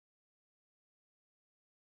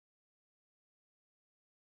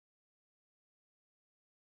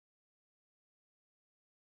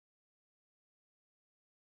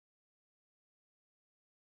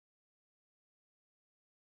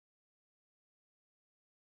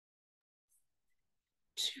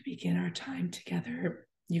to begin our time together.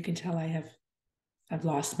 You can tell I've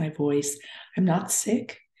lost my voice. I'm not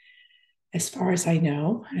sick, as far as I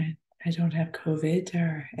know. I don't have COVID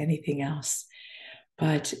or anything else.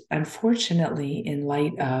 But unfortunately, in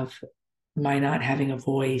light of my not having a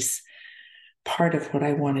voice, part of what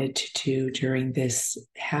I wanted to do during this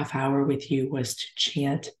half hour with you was to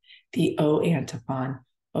chant the O antiphon,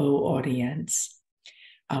 O Oriens,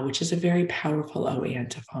 which is a very powerful O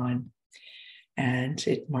antiphon. And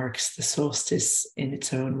it marks the solstice in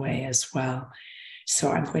its own way as well. So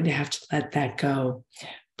I'm going to have to let that go.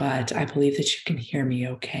 But I believe that you can hear me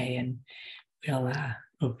okay. And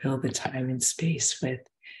we'll fill the time and space with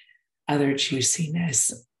other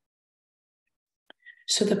juiciness.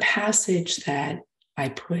 So the passage that I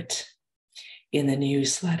put in the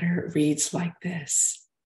newsletter reads like this.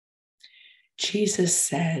 Jesus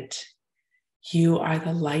said, "You are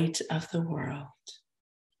the light of the world.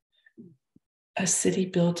 A city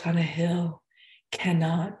built on a hill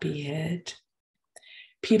cannot be hid.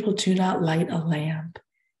 People do not light a lamp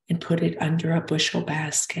and put it under a bushel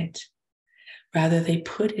basket. Rather, they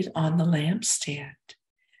put it on the lampstand,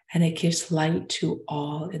 and it gives light to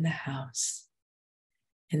all in the house.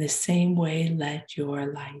 In the same way, let your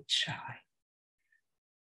light shine."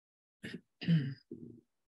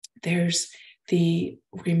 There's the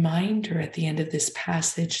reminder at the end of this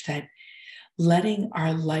passage that letting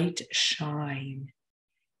our light shine,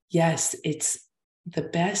 yes, it's the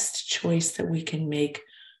best choice that we can make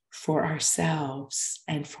for ourselves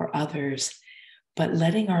and for others. But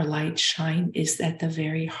letting our light shine is at the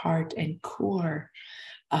very heart and core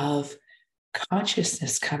of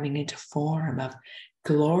consciousness coming into form, of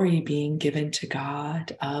glory being given to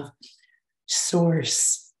God, of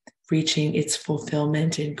source reaching its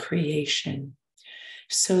fulfillment in creation.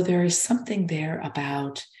 So there is something there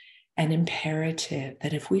about an imperative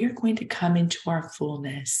that if we are going to come into our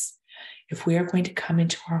fullness, if we are going to come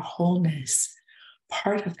into our wholeness,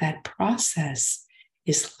 part of that process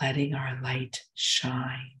is letting our light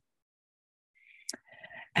shine.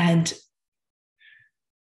 And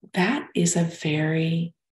that is a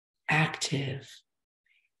very active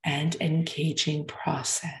and engaging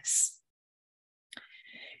process.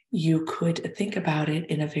 You could think about it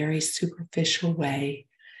in a very superficial way,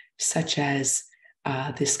 such as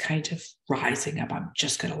this kind of rising up. I'm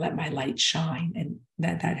just going to let my light shine. And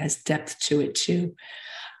that has depth to it too.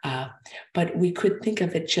 But we could think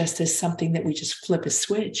of it just as something that we just flip a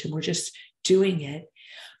switch and we're just doing it.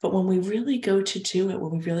 But when we really go to do it,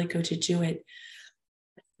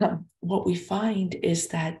 what we find is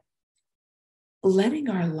that letting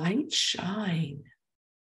our light shine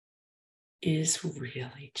is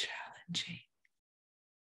really challenging.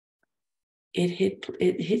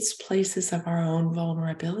 It hits places of our own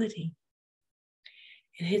vulnerability.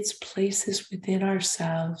 It hits places within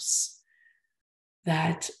ourselves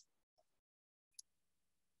that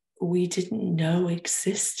we didn't know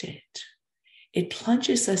existed. It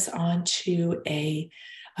plunges us onto a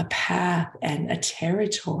path and a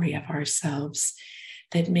territory of ourselves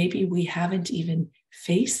that maybe we haven't even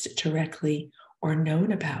faced directly or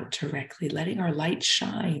known about directly. Letting our light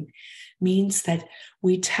shine means that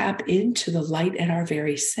we tap into the light at our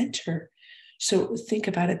very center. So think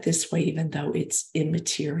about it this way, even though it's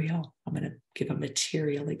immaterial. I'm going to give a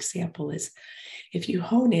material example. Is if you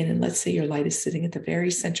hone in and let's say your light is sitting at the very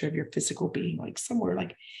center of your physical being, like somewhere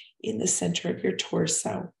like in the center of your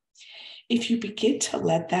torso. If you begin to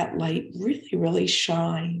let that light really, really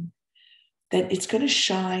shine, then it's going to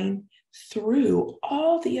shine through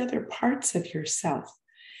all the other parts of yourself.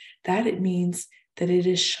 That it means that it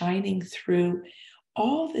is shining through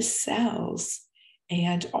all the cells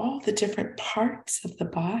and all the different parts of the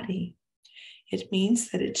body. It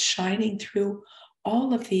means that it's shining through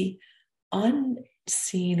all of the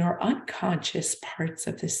unseen or unconscious parts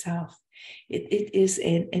of the self. It is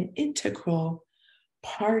an integral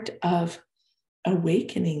part of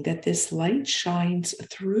awakening that this light shines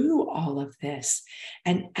through all of this.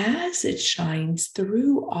 And as it shines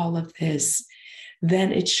through all of this,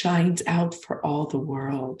 then it shines out for all the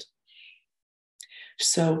world.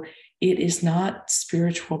 So it is not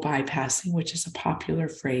spiritual bypassing, which is a popular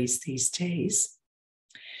phrase these days.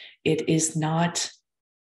 It is not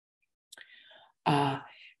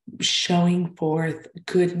showing forth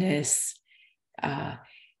goodness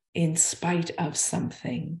in spite of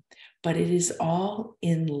something, but it is all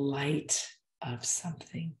in light of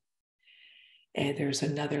something. And there's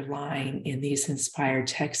another line in these inspired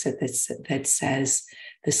texts that says,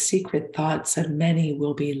 "The secret thoughts of many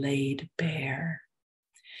will be laid bare."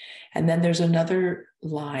 And then there's another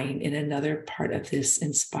line in another part of this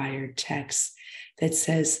inspired text that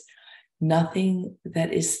says, Nothing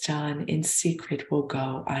that is done in secret will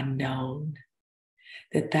go unknown.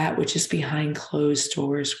 That which is behind closed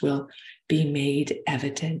doors will be made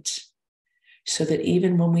evident, so that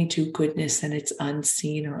even when we do goodness and it's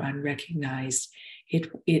unseen or unrecognized,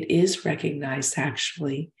 it is recognized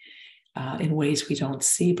actually in ways we don't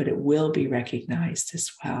see, but it will be recognized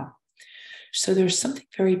as well. So there's something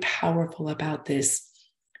very powerful about this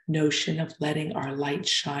notion of letting our light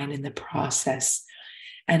shine in the process.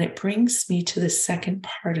 And it brings me to the second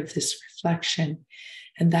part of this reflection.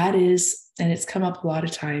 And that is, and it's come up a lot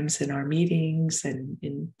of times in our meetings and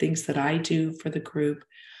in things that I do for the group,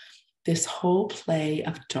 this whole play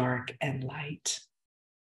of dark and light.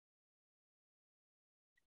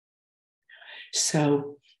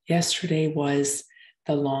 So yesterday was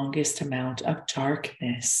the longest amount of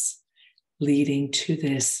darkness leading to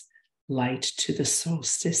this light, to the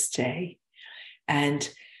solstice day. And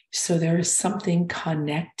so there is something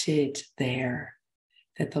connected there,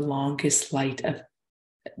 that the longest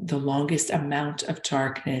amount of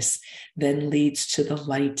darkness then leads to the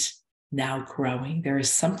light now growing. There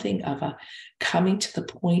is something of a coming to the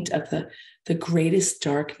point of the greatest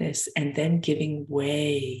darkness and then giving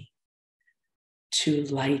way to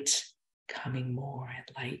light coming more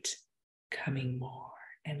and light coming more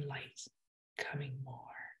and light coming more.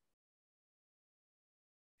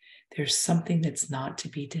 There's something that's not to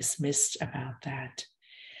be dismissed about that.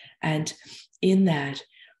 And in that,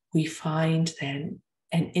 we find then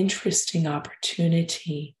an interesting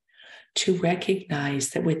opportunity to recognize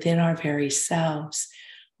that within our very selves,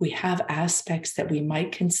 we have aspects that we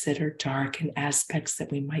might consider dark and aspects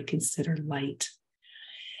that we might consider light.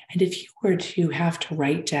 And if you were to have to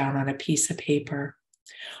write down on a piece of paper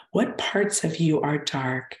what parts of you are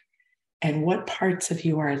dark and what parts of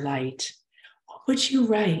you are light, what would you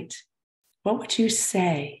write? What would you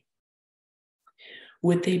say?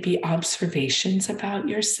 Would they be observations about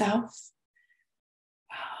yourself?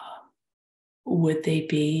 Would they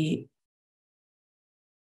be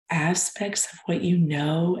aspects of what you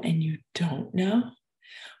know and you don't know?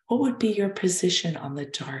 What would be your position on the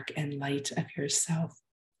dark and light of yourself?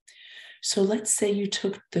 So let's say you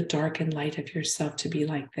took the dark and light of yourself to be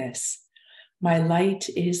like this. My light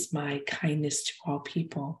is my kindness to all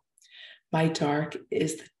people. My dark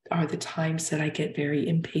are the times that I get very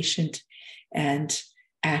impatient and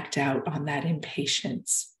act out on that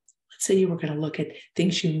impatience. Let's say you were going to look at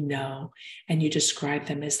things you know and you describe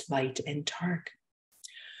them as light and dark.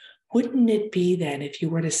 Wouldn't it be then, if you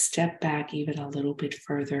were to step back even a little bit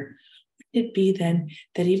further, wouldn't it be then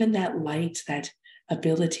that even that light, that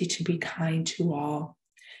ability to be kind to all,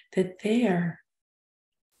 that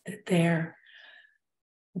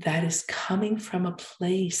is coming from a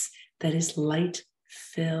place that is light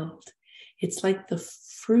filled? It's like the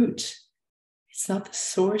fruit. It's not the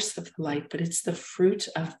source of the light, but it's the fruit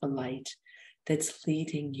of the light that's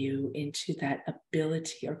leading you into that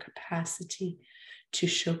ability or capacity to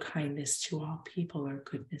show kindness to all people or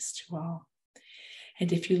goodness to all.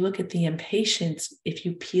 And if you look at the impatience, if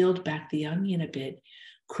you peeled back the onion a bit,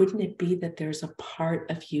 couldn't it be that there's a part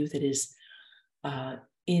of you that is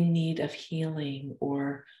in need of healing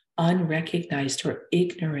or unrecognized or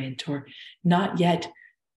ignorant or not yet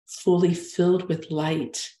fully filled with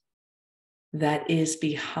light that is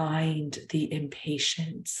behind the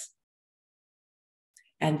impatience?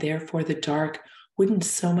 And therefore the dark wouldn't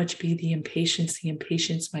so much be the impatience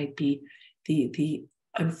might be the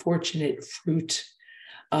unfortunate fruit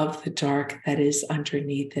of the dark that is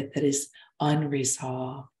underneath it, that is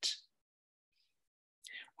unresolved.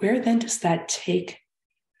 Where then does that take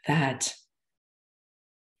that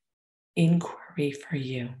inquiry for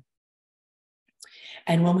you?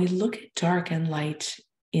 And when we look at dark and light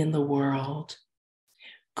in the world,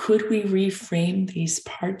 could we reframe these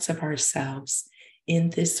parts of ourselves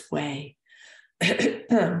in this way?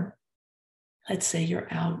 Let's say you're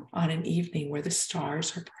out on an evening where the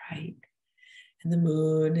stars are bright and the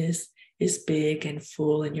moon is big and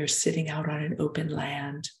full, and you're sitting out on an open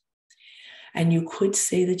land. And you could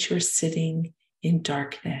say that you're sitting in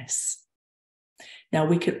darkness. Now,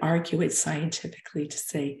 we could argue it scientifically to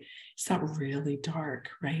say it's not really dark,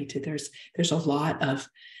 right? There's a lot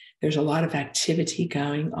of activity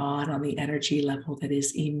going on the energy level that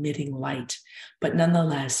is emitting light. But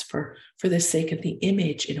nonetheless, for the sake of the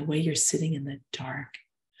image, in a way, you're sitting in the dark.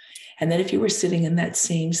 And then if you were sitting in that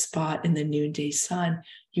same spot in the noonday sun,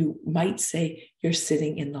 you might say you're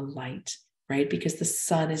sitting in the light, right? Because the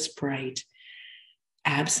sun is bright.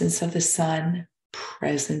 Absence of the sun,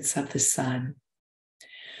 presence of the sun.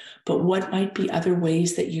 But what might be other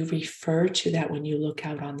ways that you refer to that when you look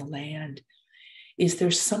out on the land? Is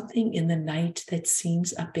there something in the night that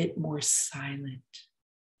seems a bit more silent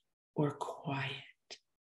or quiet?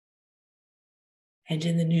 And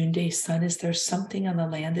in the noonday sun, is there something on the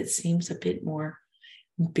land that seems a bit more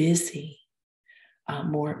busy,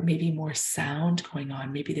 maybe more sound going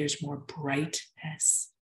on? Maybe there's more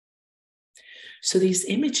brightness. So these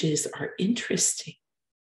images are interesting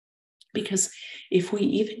because if we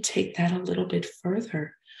even take that a little bit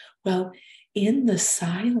further, well, in the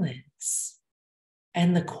silence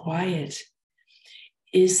and the quiet,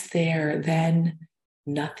 is there then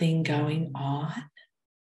nothing going on?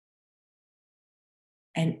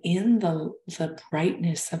 And in the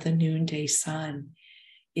brightness of the noonday sun,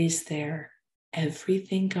 is there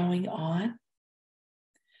everything going on?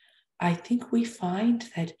 I think we find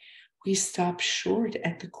that we stop short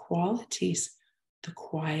at the qualities, the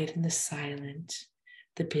quiet and the silent,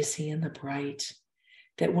 the busy and the bright,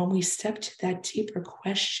 that when we step to that deeper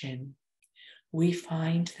question, we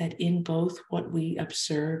find that in both what we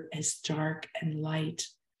observe as dark and light,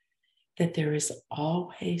 that there is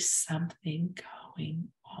always something going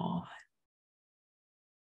on.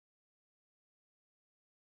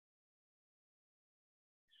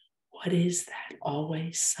 What is that?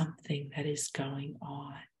 Always something that is going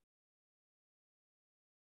on.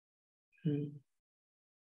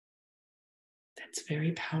 That's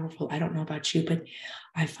very powerful. I don't know about you, but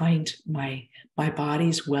I find my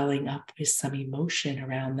body's welling up with some emotion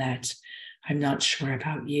around that. I'm not sure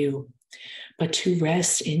about you, but to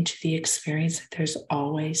rest into the experience that there's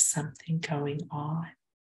always something going on.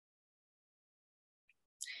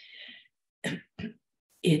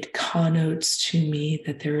 It connotes to me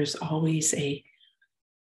that there is always a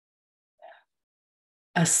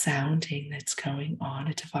sounding that's going on,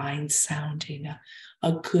 a divine sounding,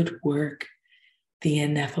 a good work, the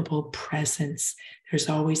ineffable presence. There's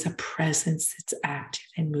always a presence that's active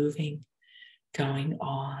and moving, going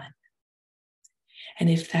on. And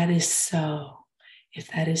if that is so,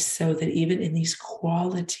 that even in these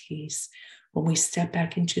qualities, when we step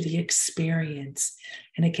back into the experience,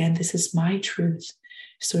 and again, this is my truth,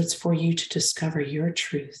 so it's for you to discover your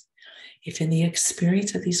truth. If in the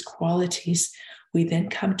experience of these qualities, we then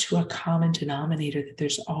come to a common denominator that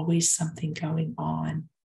there's always something going on,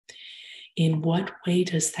 in what way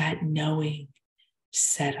does that knowing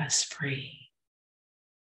set us free?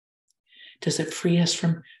 Does it free us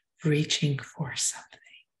from reaching for something?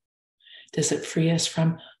 Does it free us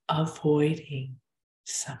from avoiding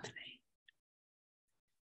something?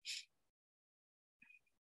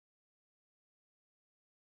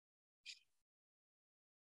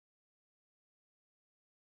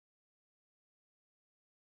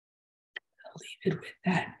 I'll leave it with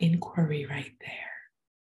that inquiry right there,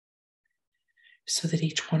 so that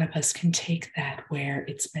each one of us can take that where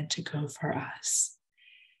it's meant to go for us.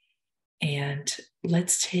 And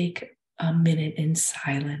let's take a minute in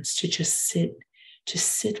silence to just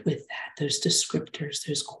sit with that, those descriptors,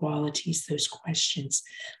 those qualities, those questions.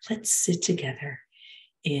 Let's sit together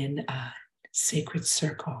in a sacred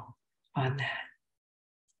circle on that.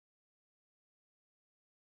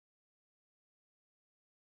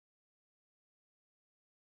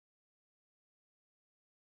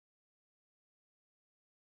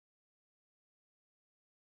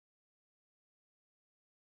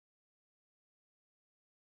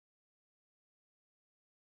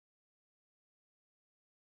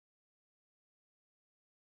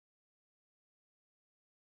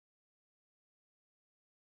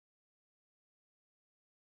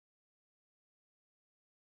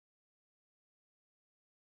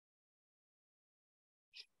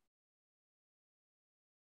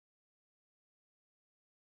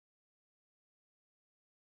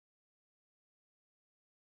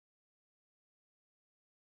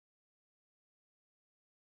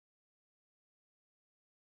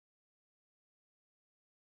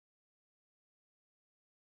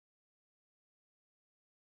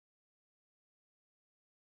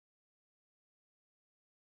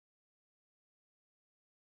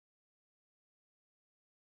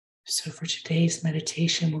 So for today's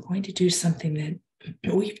meditation, we're going to do something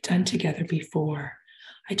that we've done together before.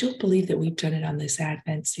 I don't believe that we've done it on this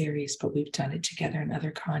Advent series, but we've done it together in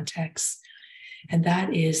other contexts. And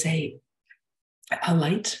that is a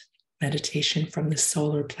light meditation from the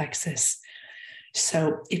solar plexus.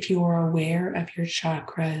 So if you are aware of your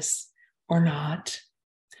chakras or not,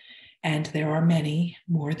 and there are many,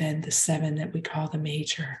 more than the 7 that we call the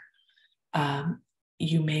major,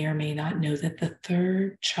 you may or may not know that the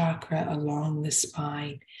third chakra along the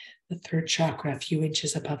spine, the third chakra, a few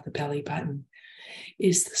inches above the belly button,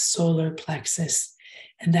 is the solar plexus.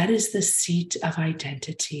 And that is the seat of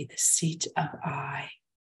identity, the seat of I.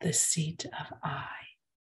 the seat of I,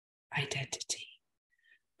 identity,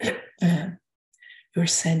 your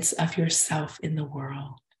sense of yourself in the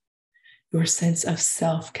world, your sense of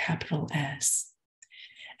self, capital S.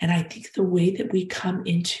 And I think the way that we come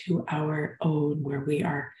into our own, where we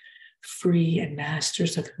are free and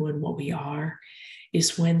masters of who and what we are,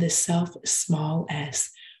 is when the self, small s,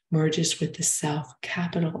 merges with the self,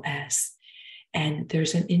 capital S. And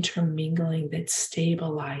there's an intermingling that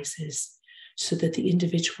stabilizes so that the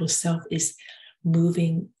individual self is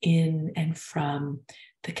moving in and from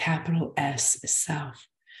the capital S self.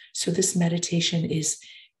 So this meditation is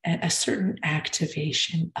a certain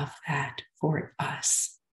activation of that for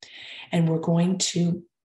us. And we're going to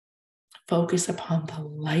focus upon the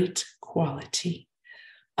light quality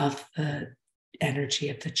of the energy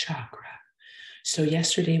of the chakra. So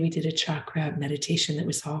yesterday we did a chakra meditation that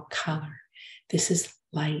was all color. This is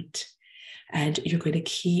light. And you're going to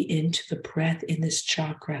key into the breath in this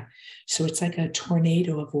chakra. So it's like a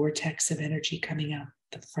tornado, a vortex of energy coming out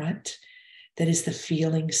the front. That is the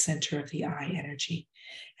feeling center of the I energy.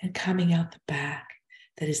 And coming out the back,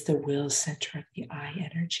 that is the will center of the I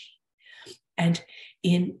energy. And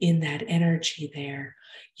in that energy there,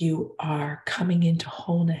 you are coming into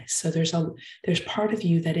wholeness. So there's part of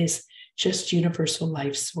you that is just universal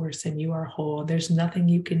life source, and you are whole. There's nothing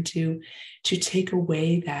you can do to take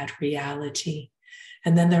away that reality.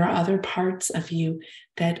 And then there are other parts of you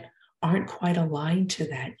that aren't quite aligned to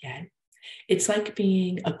that yet. It's like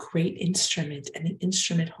being a great instrument, and the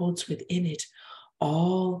instrument holds within it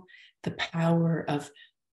all the power of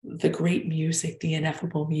the great music, the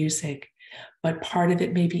ineffable music, but part of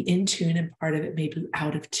it may be in tune and part of it may be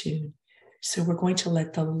out of tune. So we're going to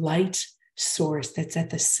let the light source that's at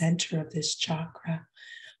the center of this chakra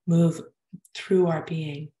move through our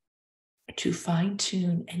being to fine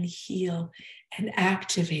tune and heal and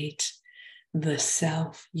activate the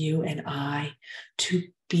self, you and I, to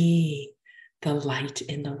be the light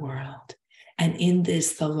in the world. And in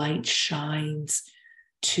this, the light shines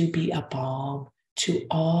to be a balm to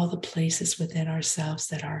all the places within ourselves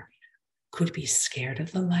that could be scared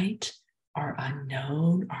of the light, are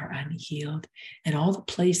unknown, are unhealed, and all the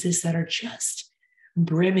places that are just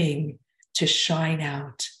brimming to shine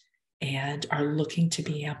out and are looking to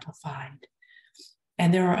be amplified.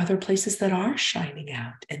 And there are other places that are shining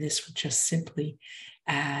out, and this will just simply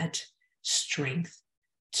add strength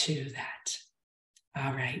to that.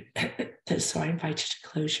 All right, so I invite you to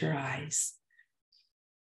close your eyes.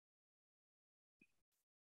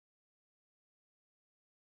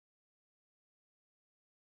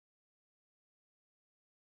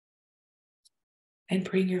 And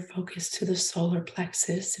bring your focus to the solar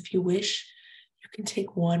plexus. If you wish, you can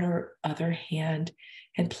take one or other hand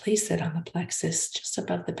and place it on the plexus just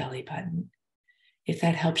above the belly button, if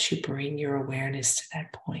that helps you bring your awareness to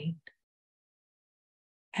that point.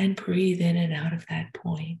 And breathe in and out of that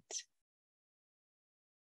point.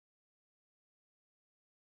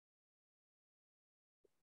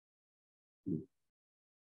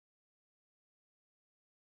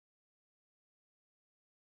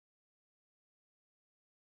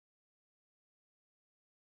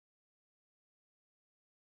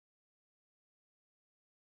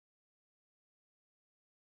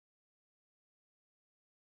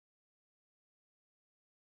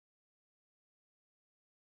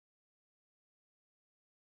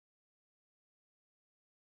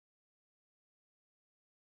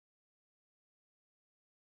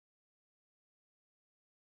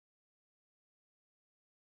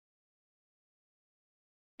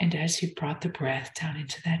 And as you've brought the breath down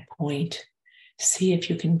into that point, see if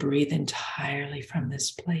you can breathe entirely from this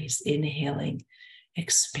place, inhaling,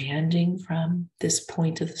 expanding from this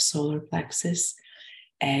point of the solar plexus,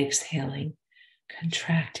 exhaling,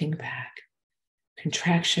 contracting back.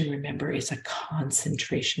 Contraction, remember, is a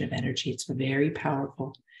concentration of energy. It's very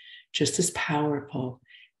powerful, just as powerful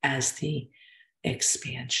as the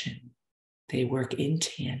expansion. They work in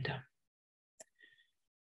tandem.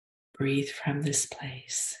 Breathe from this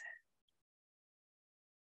place.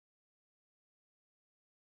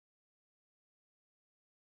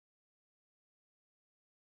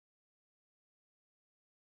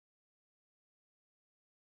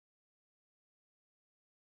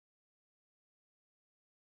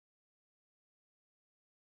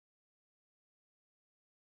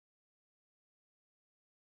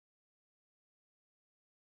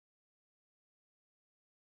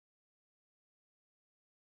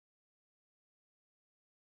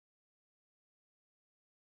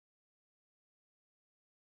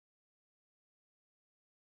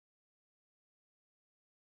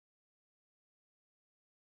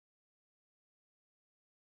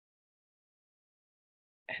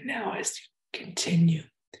 And now, as you continue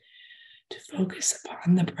to focus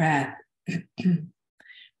upon the breath,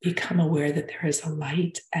 become aware that there is a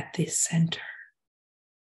light at the center.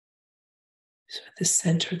 So at the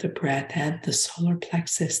center of the breath, at the solar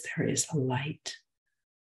plexus, there is a light.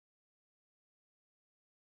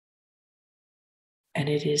 And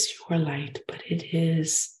it is your light, but it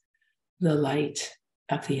is the light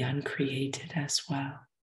of the uncreated as well.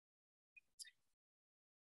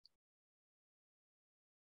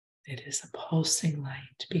 It is a pulsing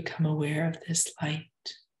light. Become aware of this light.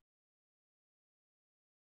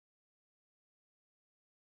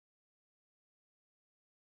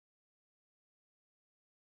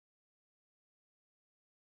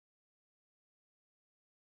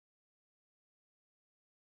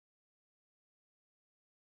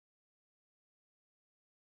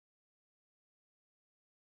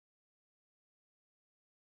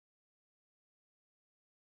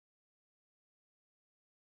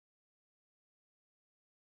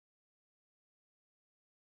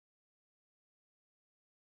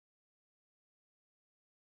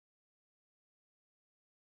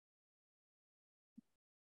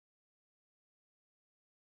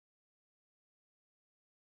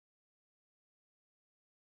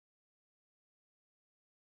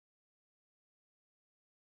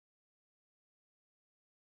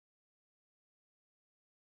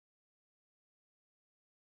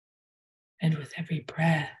 And with every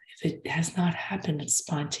breath, if it has not happened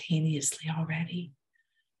spontaneously already,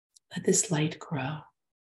 let this light grow,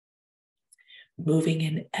 moving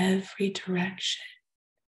in every direction,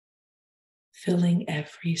 filling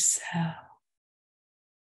every cell.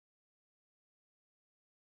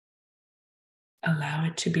 Allow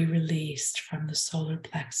it to be released from the solar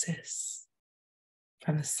plexus,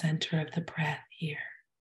 from the center of the breath here.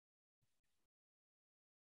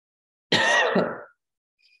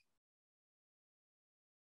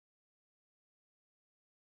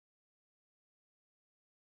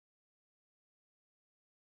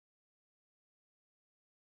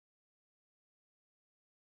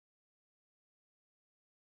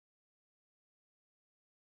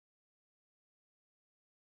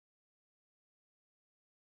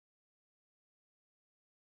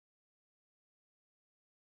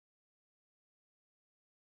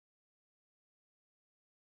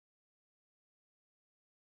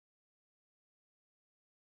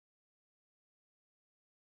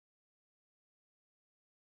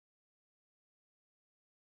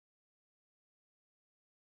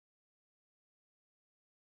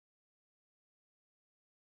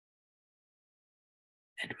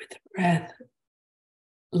 And with the breath,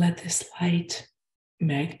 let this light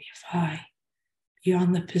magnify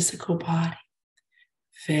beyond the physical body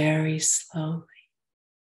very slowly.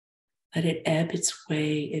 Let it ebb its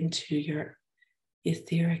way into your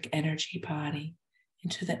etheric energy body,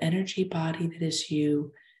 into the energy body that is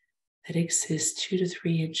you, that exists 2 to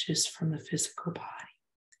 3 inches from the physical body.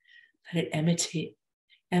 Let it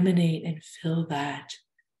emanate and fill that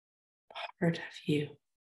part of you.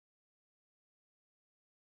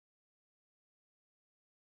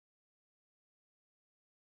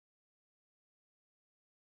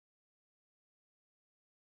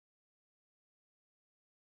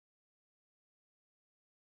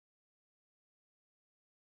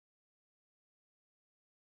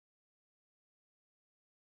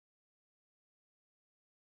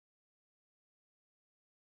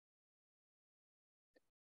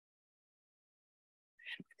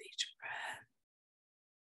 And with each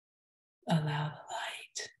breath, allow the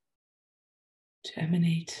light to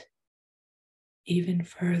emanate even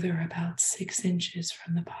further, about 6 inches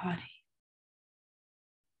from the body.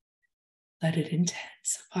 Let it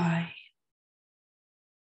intensify.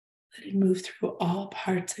 Let it move through all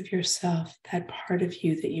parts of yourself, that part of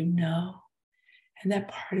you that you know, and that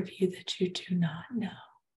part of you that you do not know.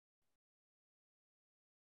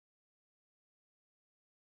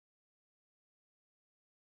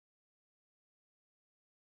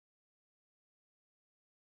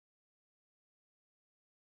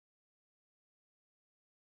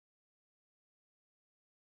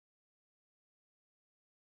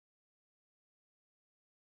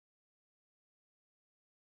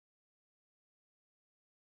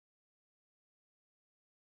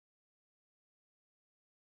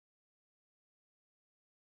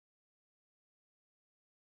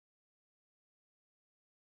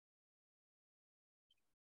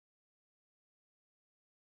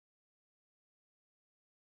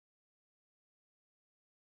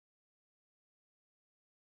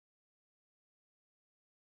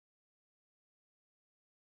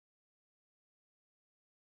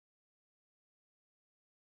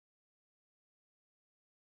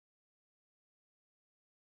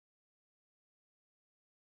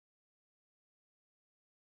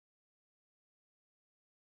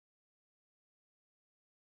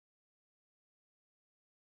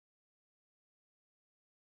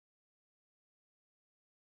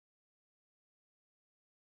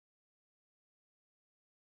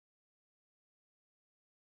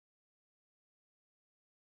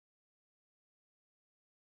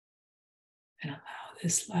 And allow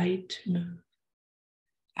this light to move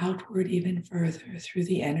outward even further through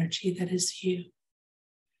the energy that is you,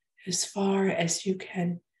 as far as you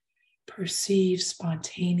can perceive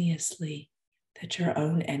spontaneously that your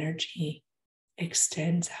own energy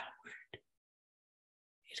extends outward.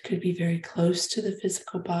 It could be very close to the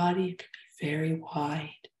physical body, it could be very wide.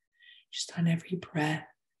 Just on every breath,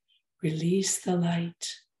 release the light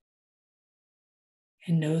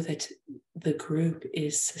and know that the group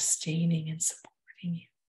is sustaining and supporting you.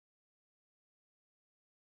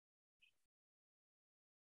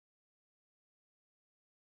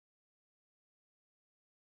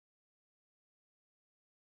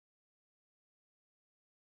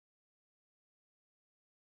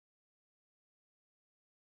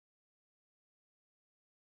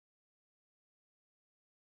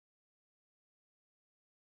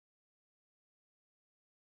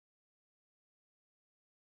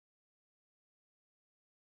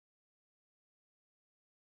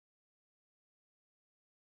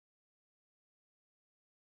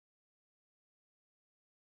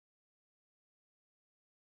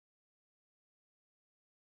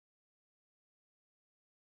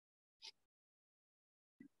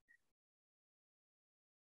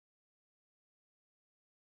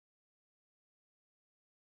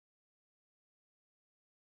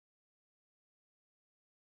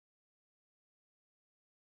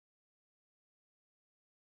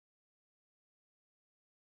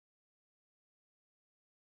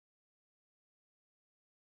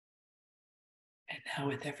 And now,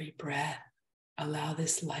 with every breath, allow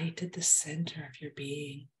this light at the center of your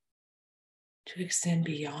being to extend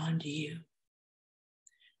beyond you,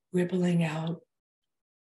 rippling out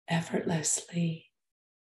effortlessly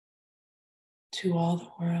to all the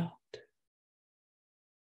world.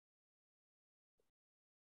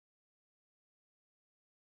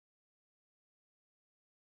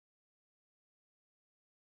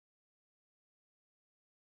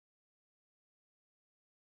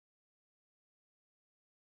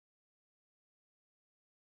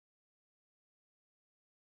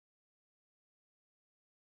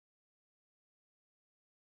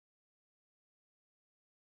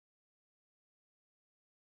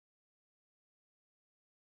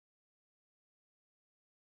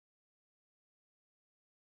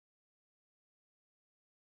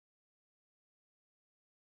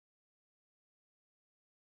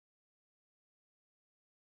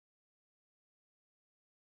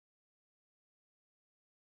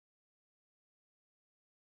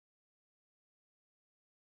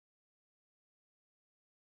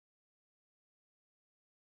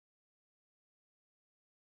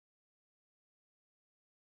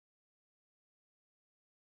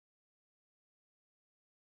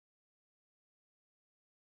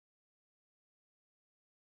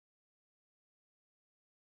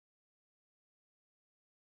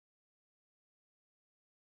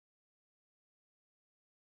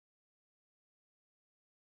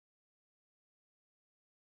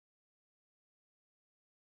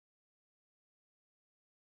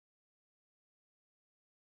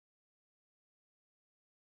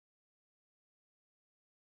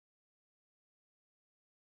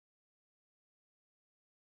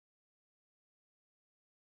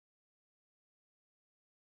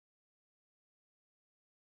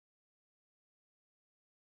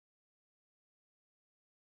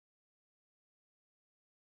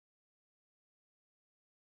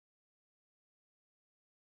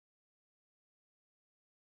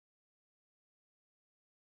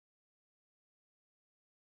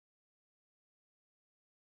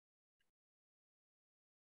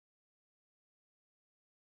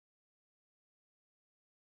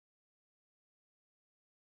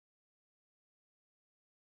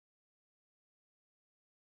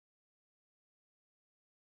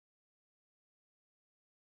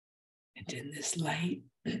 And in this light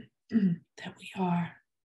that we are,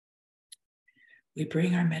 we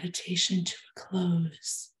bring our meditation to a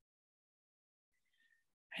close.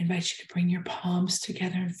 I invite you to bring your palms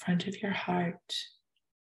together in front of your heart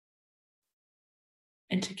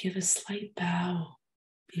and to give a slight bow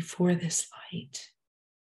before this light.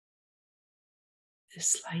 This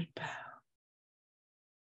slight bow.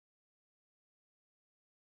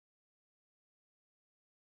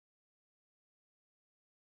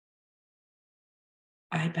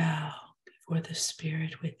 I bow before the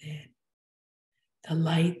spirit within, the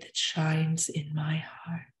light that shines in my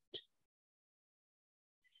heart.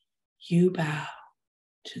 You bow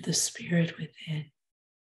to the spirit within,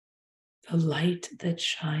 the light that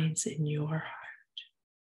shines in your heart.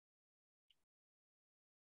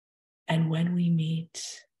 And when we meet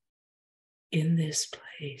in this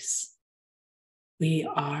place, we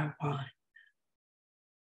are one.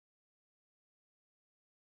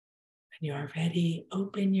 When you are ready,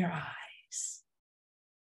 open your eyes.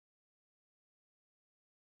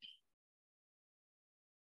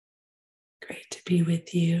 Great to be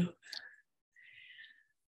with you.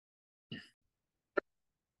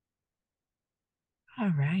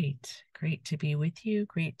 All right. Great to be with you.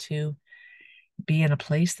 Great to be in a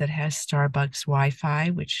place that has Starbucks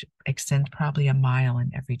Wi-Fi, which extends probably a mile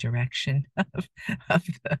in every direction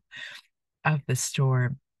of the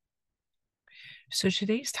store. So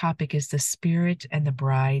today's topic is the Spirit and the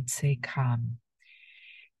bride say, come.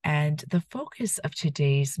 And the focus of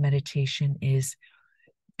today's meditation is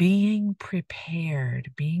being prepared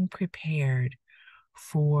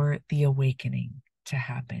for the awakening to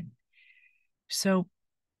happen. So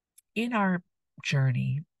in our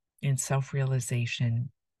journey in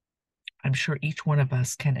self-realization, I'm sure each one of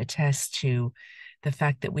us can attest to the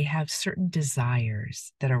fact that we have certain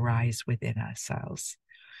desires that arise within ourselves.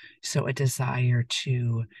 So a desire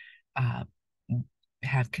to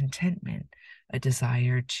have contentment, a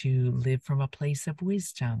desire to live from a place of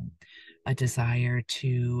wisdom, a desire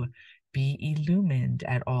to be illumined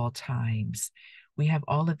at all times. We have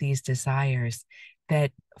all of these desires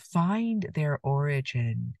that find their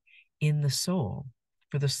origin in the soul,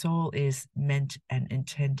 for the soul is meant and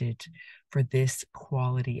intended for this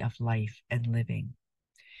quality of life and living.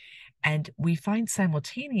 And we find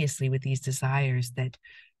simultaneously with these desires that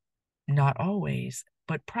not always,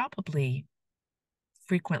 but probably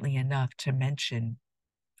frequently enough to mention,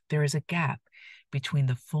 there is a gap between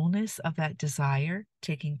the fullness of that desire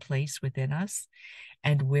taking place within us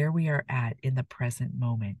and where we are at in the present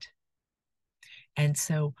moment. And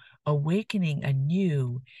so awakening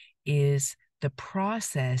anew is the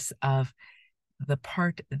process of the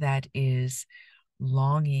part that is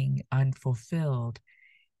longing unfulfilled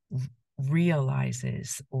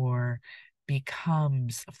realizes or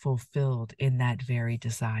becomes fulfilled in that very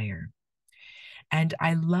desire. And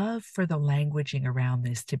I love for the languaging around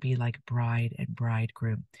this to be like bride and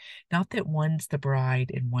bridegroom. Not that one's the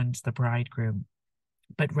bride and one's the bridegroom,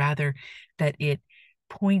 but rather that it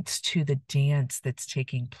points to the dance that's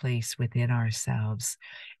taking place within ourselves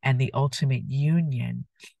and the ultimate union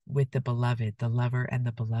with the beloved, the lover and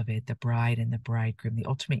the beloved, the bride and the bridegroom, the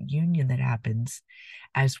ultimate union that happens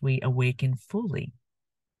as we awaken fully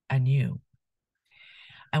anew.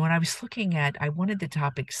 And when I was looking at, I wanted the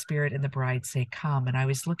topic Spirit and the bride say come, and I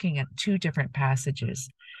was looking at two different passages.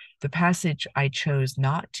 The passage I chose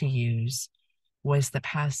not to use was the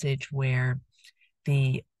passage where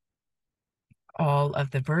all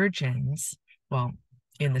of the virgins, well,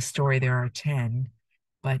 in the story there are 10,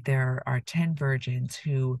 but there are 10 virgins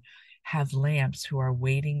who have lamps who are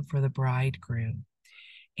waiting for the bridegroom.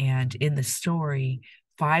 And in the story,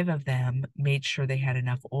 5 of them made sure they had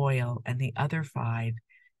enough oil and the other 5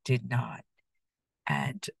 did not.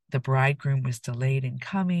 And the bridegroom was delayed in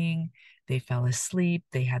coming. They fell asleep.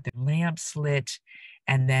 They had their lamps lit.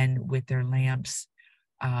 And then with their lamps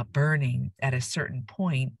burning at a certain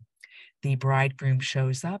point, the bridegroom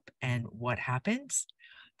shows up. And what happens?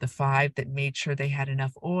 The 5 that made sure they had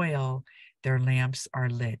enough oil, their lamps are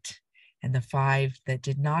lit. And the 5 that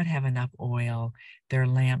did not have enough oil, their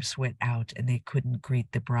lamps went out and they couldn't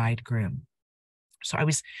greet the bridegroom. So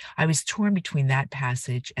I was torn between that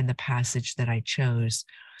passage and the passage that I chose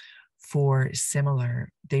for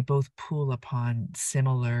similar, they both pull upon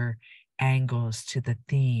similar angles to the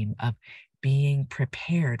theme of being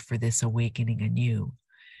prepared for this awakening anew.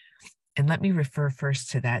 And let me refer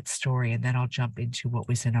first to that story, and then I'll jump into what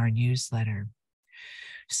was in our newsletter.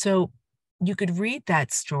 So you could read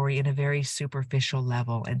that story in a very superficial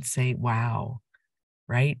level and say, wow,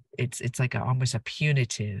 right? It's like almost a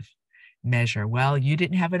punitive measure. Well, you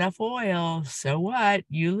didn't have enough oil, so what?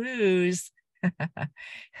 You lose.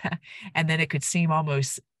 And then it could seem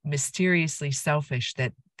almost mysteriously selfish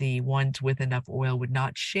that the ones with enough oil would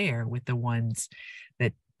not share with the ones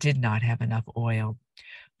that did not have enough oil.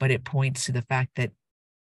 But it points to the fact that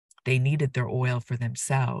they needed their oil for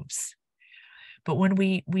themselves. But when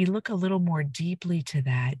we look a little more deeply to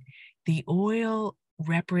that, the oil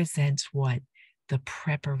represents what? The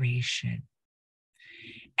preparation.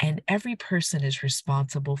 And every person is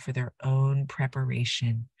responsible for their own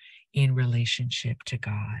preparation in relationship to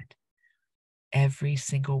God. Every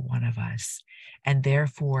single one of us. And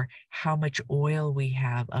therefore, how much oil we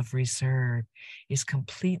have of reserve is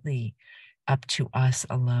completely up to us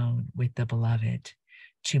alone with the beloved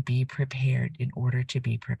to be prepared in order to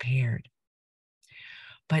be prepared.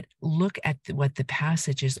 But look at what the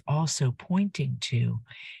passage is also pointing to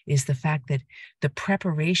is the fact that the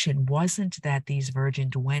preparation wasn't that these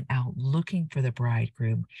virgins went out looking for the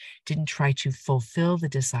bridegroom, didn't try to fulfill the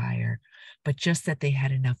desire, but just that they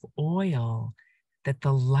had enough oil that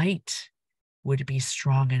the light would be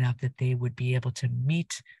strong enough that they would be able to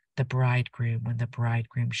meet the bridegroom when the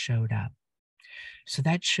bridegroom showed up. So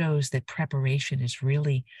that shows that preparation is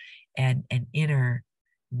really an inner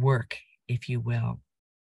work, if you will.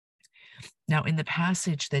 Now, in the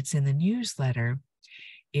passage that's in the newsletter,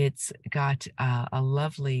 it's got a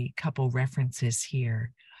lovely couple references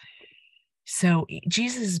here. So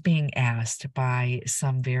Jesus is being asked by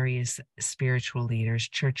some various spiritual leaders,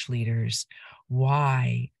 church leaders,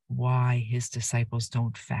 why his disciples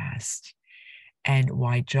don't fast and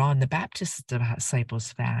why John the Baptist's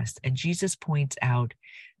disciples fast. And Jesus points out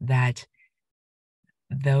that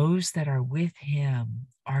those that are with him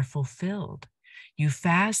are fulfilled. You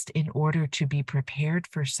fast in order to be prepared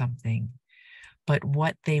for something, but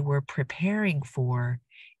what they were preparing for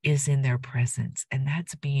is in their presence, and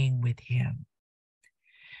that's being with him.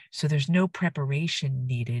 So there's no preparation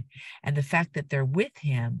needed. And the fact that they're with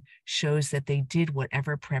him shows that they did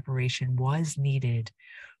whatever preparation was needed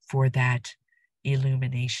for that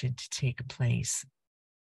illumination to take place.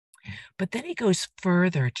 But then he goes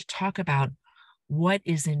further to talk about what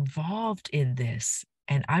is involved in this.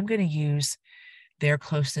 And I'm going to use their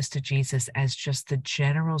closeness to Jesus as just the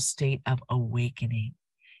general state of awakening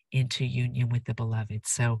into union with the beloved.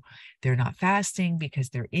 So they're not fasting because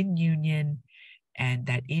they're in union, and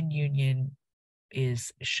that in union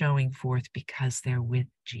is showing forth because they're with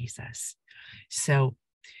Jesus. So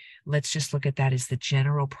let's just look at that as the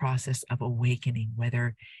general process of awakening,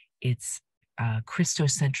 whether it's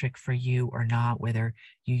Christocentric for you or not, whether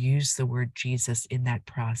you use the word Jesus in that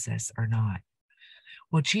process or not.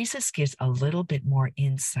 Well, Jesus gives a little bit more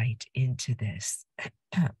insight into this.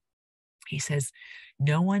 He says,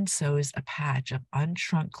 no one sews a patch of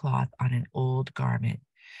unshrunk cloth on an old garment,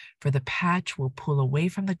 for the patch will pull away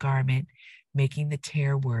from the garment, making the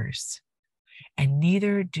tear worse. And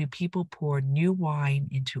neither do people pour new wine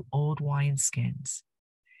into old wineskins.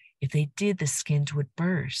 If they did, the skins would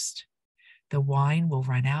burst. The wine will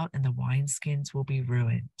run out and the wineskins will be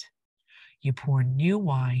ruined. You pour new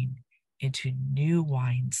wine into new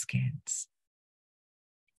wineskins.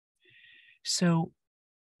 So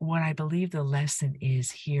what I believe the lesson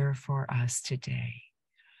is here for us today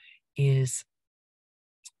is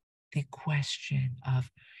the question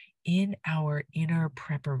of, in our inner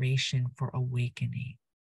preparation for awakening,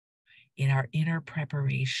 in our inner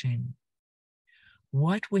preparation,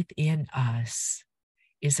 what within us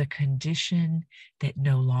is a condition that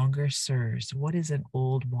no longer serves? What is an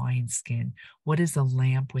old wineskin? What is a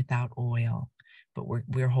lamp without oil? But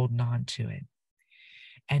we're holding on to it.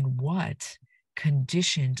 And what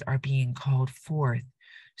conditions are being called forth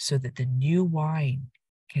so that the new wine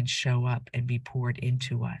can show up and be poured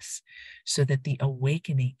into us, so that the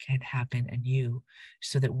awakening can happen anew,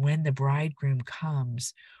 so that when the bridegroom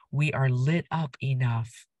comes, we are lit up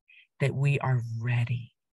enough that we are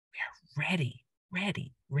ready. We are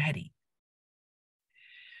ready.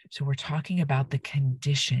 So we're talking about the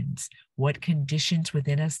conditions. What conditions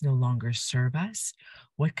within us no longer serve us?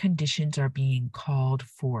 What conditions are being called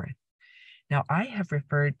forth? Now, I have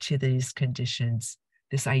referred to these conditions,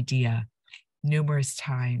 this idea, numerous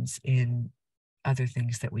times in other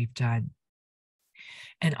things that we've done.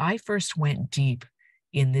 And I first went deep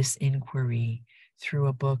in this inquiry through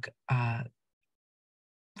a book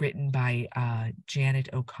written by Janet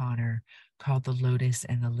O'Connor called The Lotus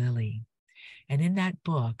and the Lily. And in that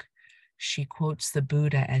book, she quotes the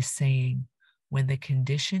Buddha as saying, when the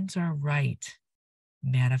conditions are right,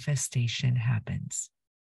 manifestation happens.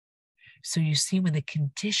 So you see, when the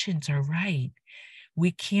conditions are right,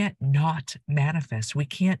 we can't not manifest. We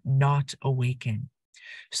can't not awaken.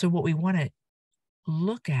 So what we want to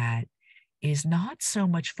look at is not so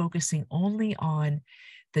much focusing only on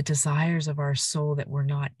the desires of our soul that we're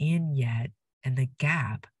not in yet and the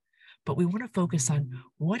gap, but we want to focus on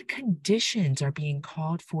what conditions are being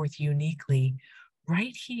called forth uniquely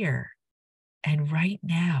right here and right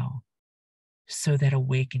now so that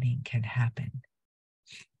awakening can happen.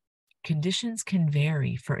 Conditions can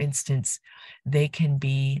vary. For instance, they can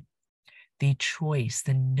be the choice,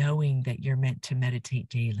 the knowing that you're meant to meditate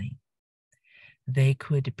daily. They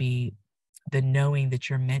could be the knowing that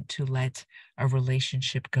you're meant to let a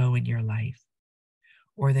relationship go in your life,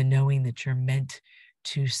 or the knowing that you're meant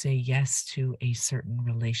to say yes to a certain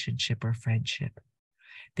relationship or friendship.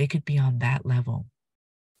 They could be on that level.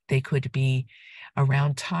 They could be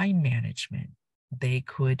around time management. they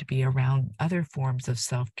could be around other forms of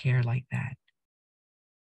self-care like that.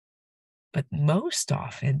 But most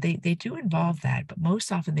often, they do involve that, but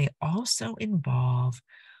most often they also involve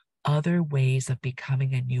other ways of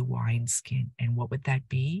becoming a new wineskin. And what would that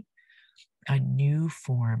be? A new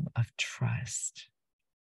form of trust,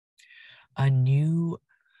 a new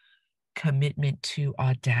commitment to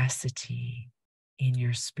audacity in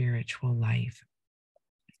your spiritual life,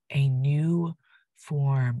 a new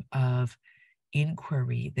form of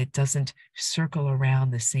inquiry that doesn't circle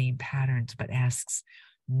around the same patterns, but asks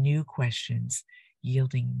new questions,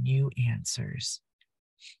 yielding new answers.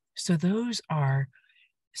 So those are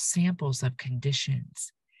samples of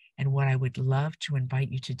conditions. And what I would love to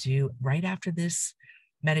invite you to do right after this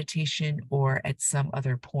meditation or at some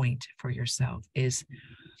other point for yourself is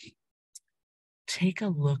take a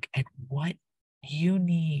look at what you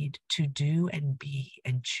need to do and be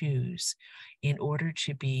and choose in order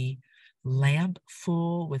to be lamp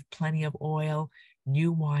full with plenty of oil,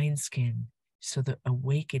 new wineskin, so the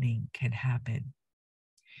awakening can happen.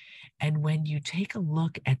 And when you take a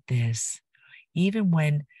look at this, even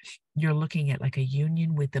when you're looking at like a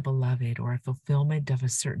union with the beloved or a fulfillment of a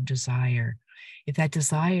certain desire, if that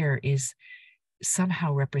desire is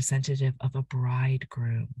somehow representative of a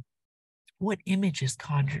bridegroom, what image is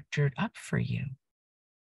conjured up for you?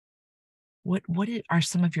 What are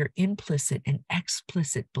some of your implicit and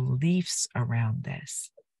explicit beliefs around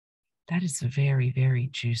this? That is a very, very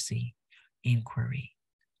juicy inquiry.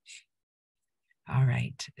 All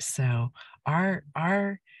right, so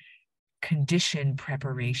our condition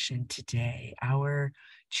preparation today, our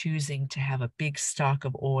choosing to have a big stock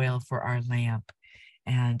of oil for our lamp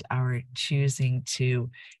and our choosing to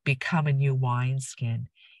become a new wineskin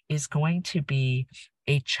is going to be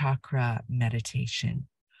a chakra meditation.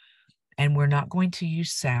 And we're not going to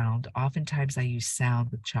use sound. Oftentimes I use sound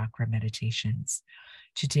with chakra meditations.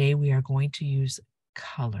 Today we are going to use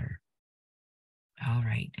color. All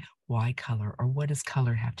right, why color? Or what does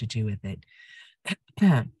color have to do with it?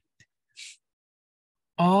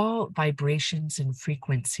 All vibrations and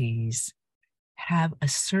frequencies have a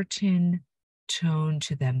certain tone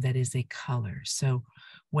to them that is a color. So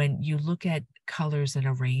when you look at colors in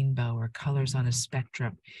a rainbow or colors on a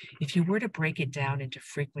spectrum, if you were to break it down into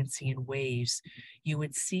frequency and waves, you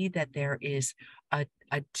would see that there is a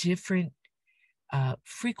different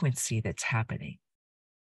frequency that's happening.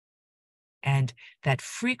 And that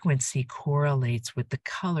frequency correlates with the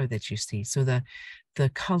color that you see. So the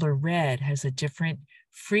color red has a different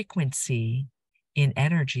frequency in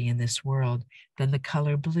energy in this world than the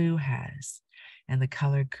color blue has. And the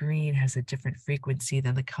color green has a different frequency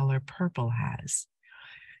than the color purple has.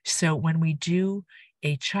 So when we do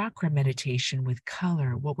a chakra meditation with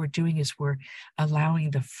color, what we're doing is we're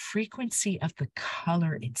allowing the frequency of the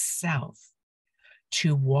color itself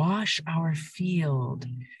to wash our field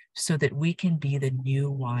so that we can be the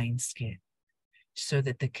new wineskin, so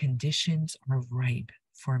that the conditions are ripe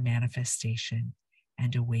for manifestation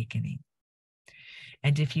and awakening.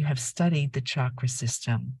 And if you have studied the chakra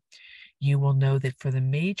system, you will know that for the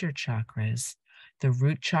major chakras, the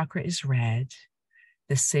root chakra is red,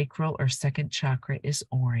 the sacral or second chakra is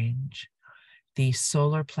orange, the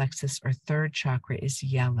solar plexus or third chakra is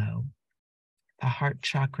yellow, the heart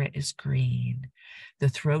chakra is green, the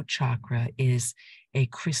throat chakra is a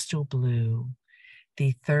crystal blue,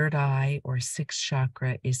 the third eye or sixth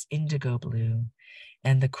chakra is indigo blue,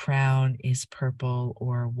 and the crown is purple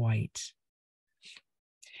or white.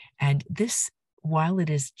 And this, while it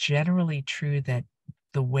is generally true that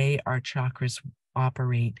the way our chakras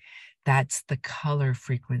operate, that's the color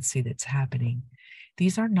frequency that's happening,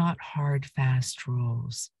 these are not hard, fast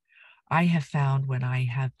rules. I have found when I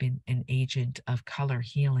have been an agent of color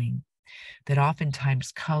healing that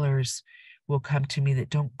oftentimes colors will come to me that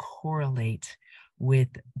don't correlate with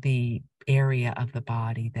the area of the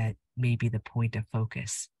body that may be the point of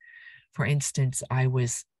focus. For instance, I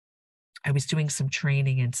was doing some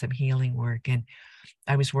training and some healing work, and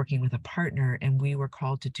I was working with a partner, and we were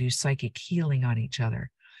called to do psychic healing on each other.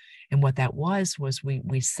 And what that was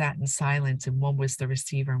we sat in silence, and one was the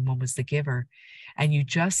receiver and one was the giver. And you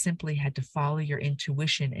just simply had to follow your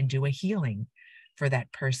intuition and do a healing for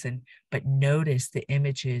that person, but notice the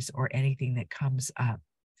images or anything that comes up.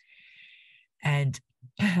 And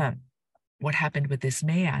what happened with this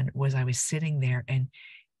man was I was sitting there and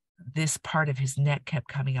this part of his neck kept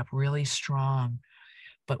coming up really strong.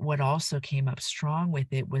 But what also came up strong with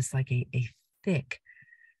it was like a thick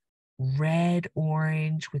red,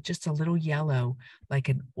 orange with just a little yellow, like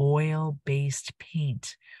an oil-based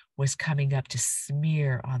paint was coming up to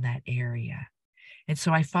smear on that area. And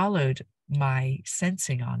so I followed my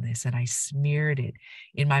sensing on this, and I smeared it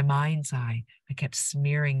in my mind's eye. I kept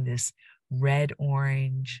smearing this red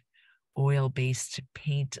orange oil-based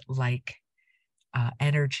paint like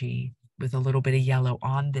energy with a little bit of yellow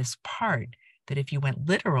on this part that, if you went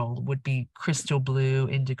literal, would be crystal blue,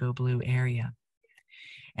 indigo blue area.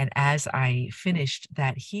 And as I finished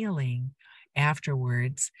that healing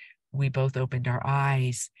afterwards, we both opened our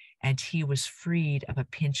eyes, and he was freed of a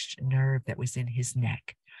pinched nerve that was in his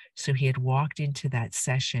neck. So he had walked into that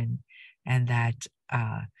session and that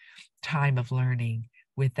time of learning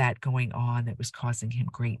with that going on that was causing him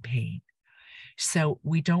great pain. So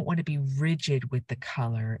we don't want to be rigid with the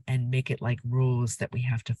color and make it like rules that we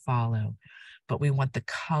have to follow, but we want the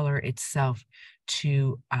color itself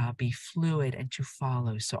to be fluid and to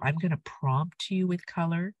follow. So I'm going to prompt you with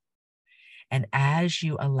color. And as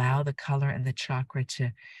you allow the color and the chakra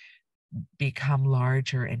to become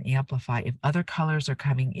larger and amplify, if other colors are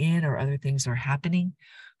coming in or other things are happening,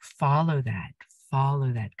 follow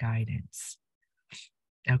that guidance.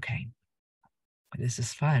 Okay. This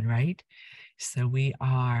is fun, right? So we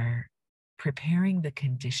are preparing the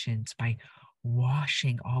conditions by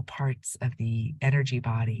washing all parts of the energy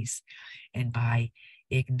bodies and by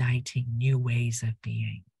igniting new ways of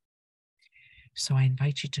being. So I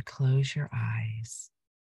invite you to close your eyes.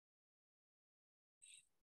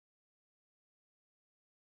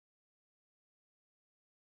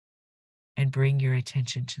 And bring your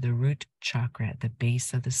attention to the root chakra at the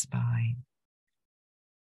base of the spine,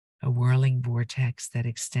 a whirling vortex that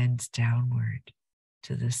extends downward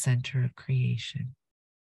to the center of creation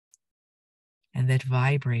and that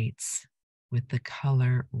vibrates with the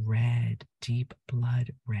color red, deep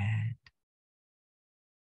blood red.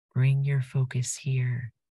 Bring your focus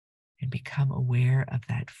here and become aware of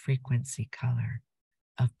that frequency color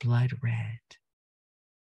of blood red.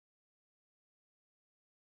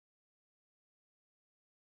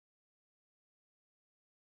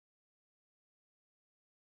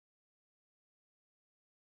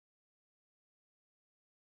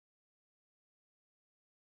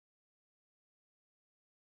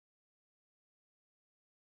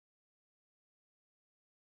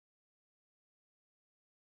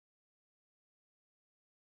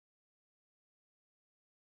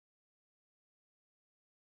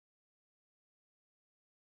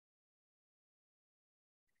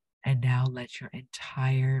 And now let your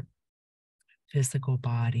entire physical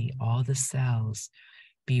body, all the cells,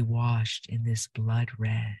 be washed in this blood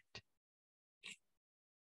red.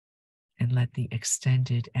 And let the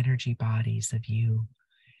extended energy bodies of you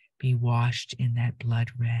be washed in that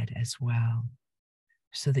blood red as well,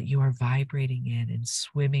 so that you are vibrating in and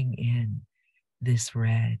swimming in this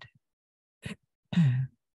red.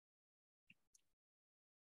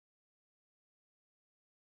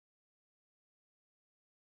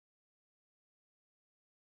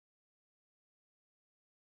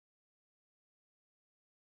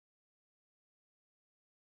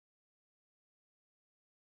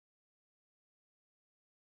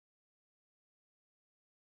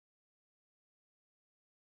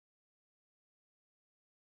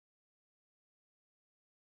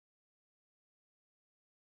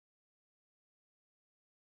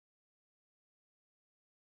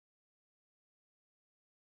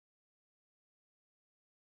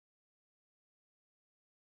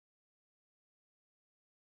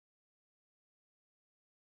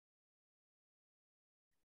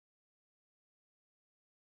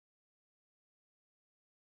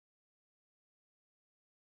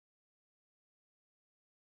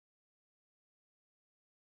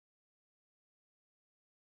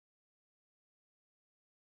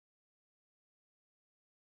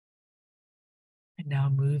 And now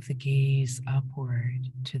move the gaze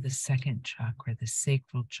upward to the second chakra, the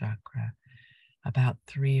sacral chakra, about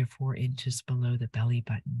 3 or 4 inches below the belly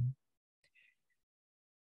button.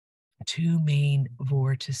 2 main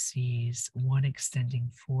vortices, one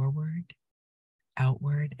extending forward,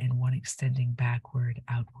 outward, and one extending backward,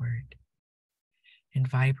 outward, and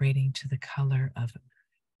vibrating to the color of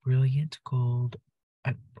brilliant gold,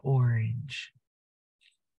 orange,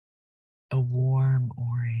 a warm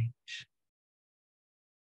orange.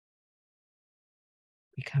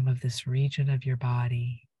 Become of this region of your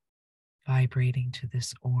body, vibrating to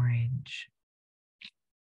this orange.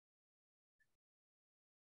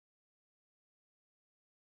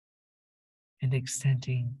 And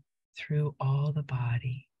extending through all the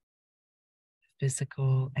body,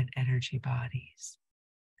 physical and energy bodies.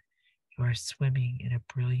 You are swimming in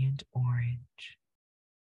a brilliant orange.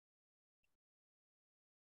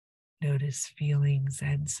 Notice feelings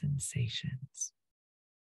and sensations.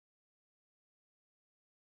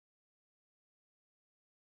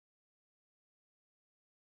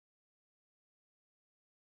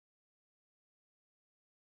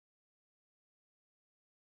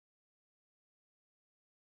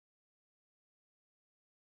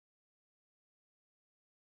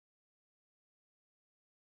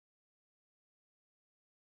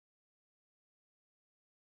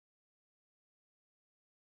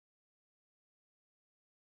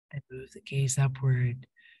 Move the gaze upward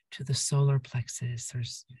to the solar plexus or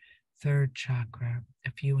third chakra,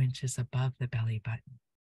 a few inches above the belly button,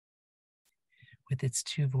 with its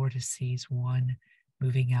two vortices, one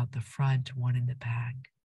moving out the front, one in the back,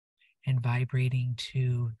 and vibrating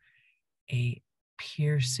to a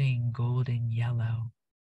piercing golden yellow.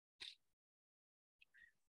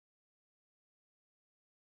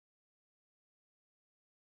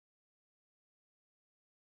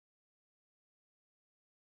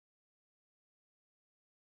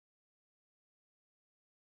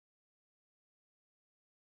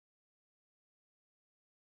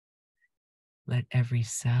 Let every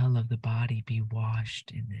cell of the body be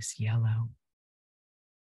washed in this yellow.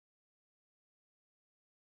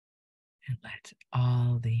 And let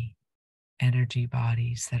all the energy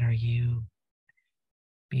bodies that are you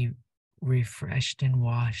be refreshed and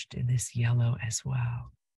washed in this yellow as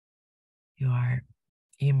well. You are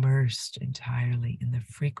immersed entirely in the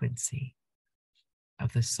frequency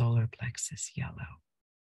of the solar plexus yellow.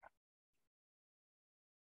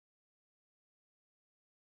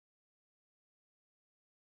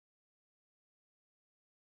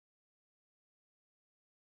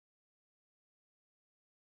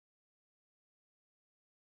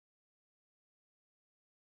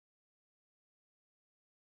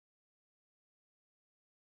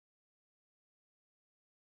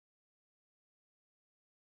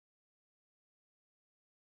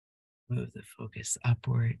 Move the focus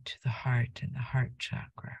upward to the heart and the heart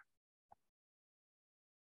chakra,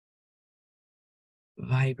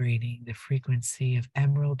 vibrating the frequency of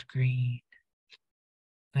emerald green.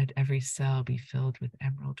 Let every cell be filled with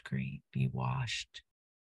emerald green, be washed.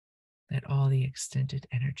 Let all the extended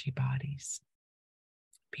energy bodies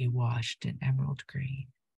be washed in emerald green.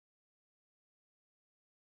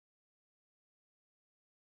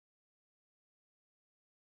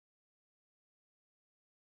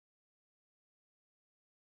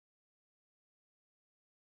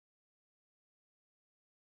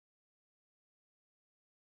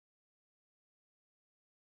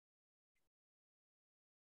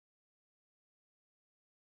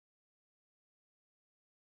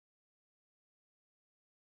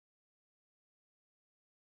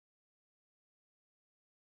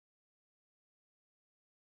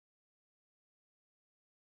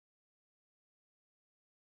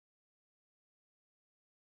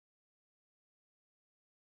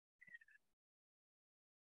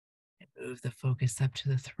 Move the focus up to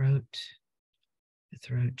the throat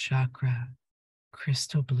chakra,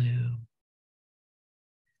 crystal blue.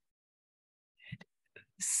 And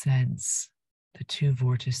sense the two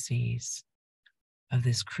vortices of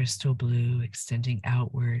this crystal blue extending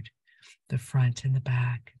outward, the front and the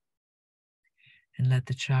back. And let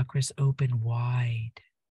the chakras open wide.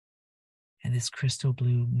 And this crystal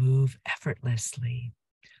blue move effortlessly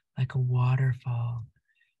like a waterfall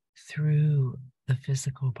through the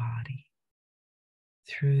physical body,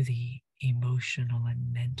 through the emotional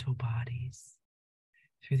and mental bodies,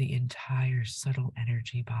 through the entire subtle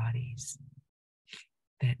energy bodies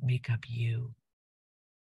that make up you.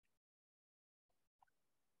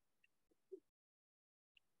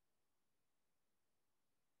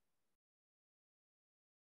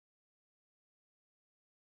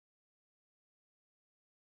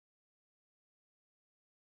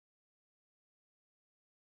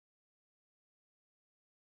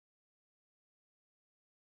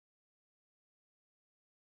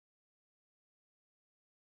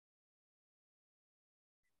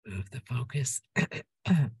 Move the focus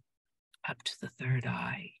up to the third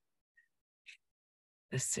eye,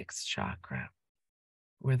 the sixth chakra,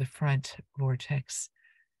 where the front vortex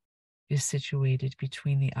is situated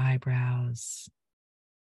between the eyebrows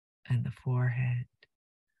and the forehead,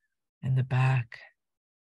 and the back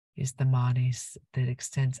is the manis that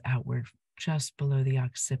extends outward just below the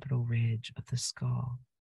occipital ridge of the skull.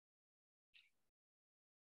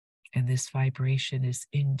 And this vibration is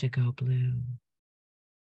indigo blue.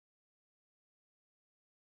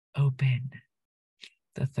 Open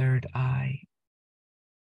the third eye.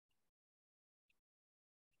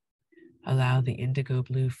 Allow the indigo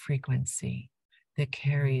blue frequency that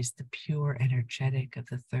carries the pure energetic of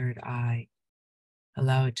the third eye.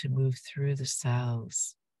 Allow it to move through the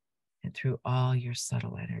cells and through all your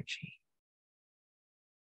subtle energy.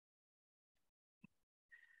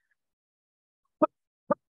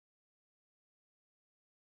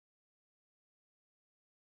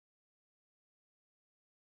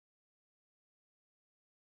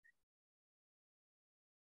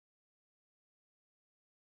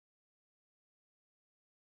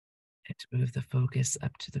 And to move the focus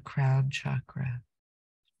up to the crown chakra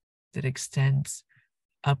that extends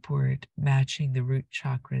upward, matching the root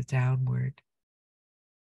chakra downward,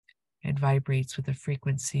 and vibrates with a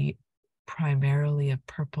frequency primarily of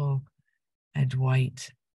purple and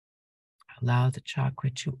white. Allow the chakra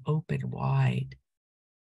to open wide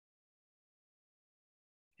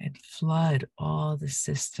and flood all the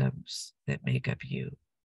systems that make up you.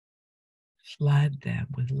 Flood them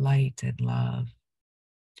with light and love.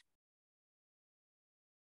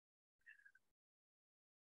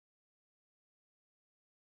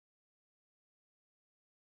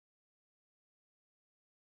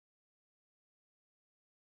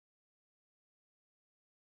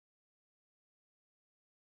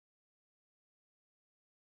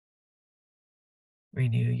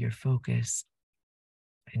 Renew your focus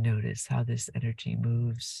and notice how this energy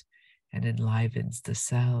moves and enlivens the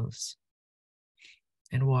cells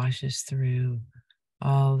and washes through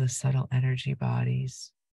all the subtle energy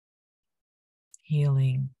bodies,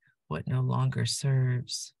 healing what no longer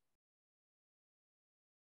serves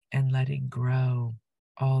and letting grow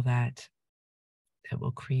all that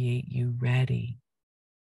will create you ready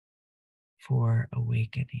for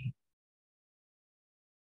awakening.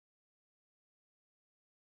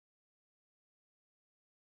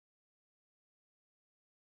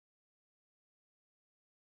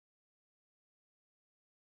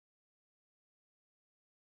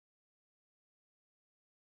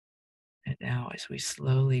 And now, as we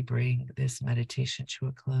slowly bring this meditation to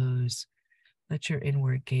a close, let your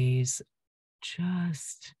inward gaze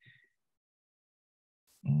just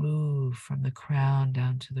move from the crown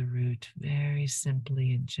down to the root very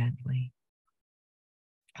simply and gently,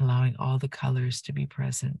 allowing all the colors to be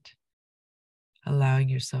present, allowing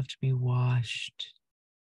yourself to be washed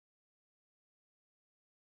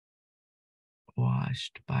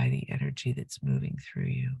by the energy that's moving through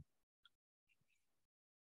you.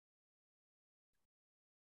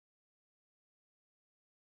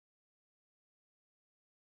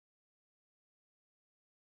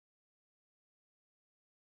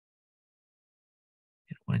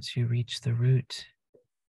 And once you reach the root,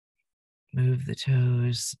 move the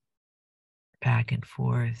toes back and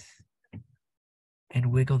forth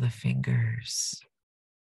and wiggle the fingers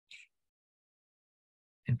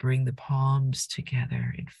and bring the palms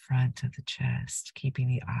together in front of the chest, keeping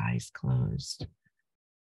the eyes closed.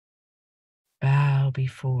 Bow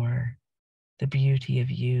before the beauty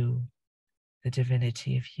of you, the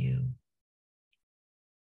divinity of you.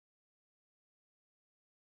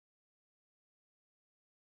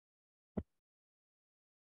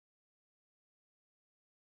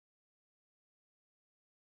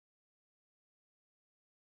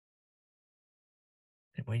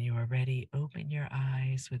 And when you are ready, open your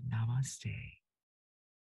eyes with namaste.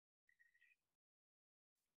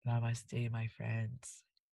 Namaste, my friends.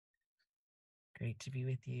 Great to be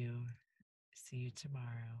with you. See you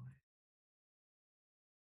tomorrow.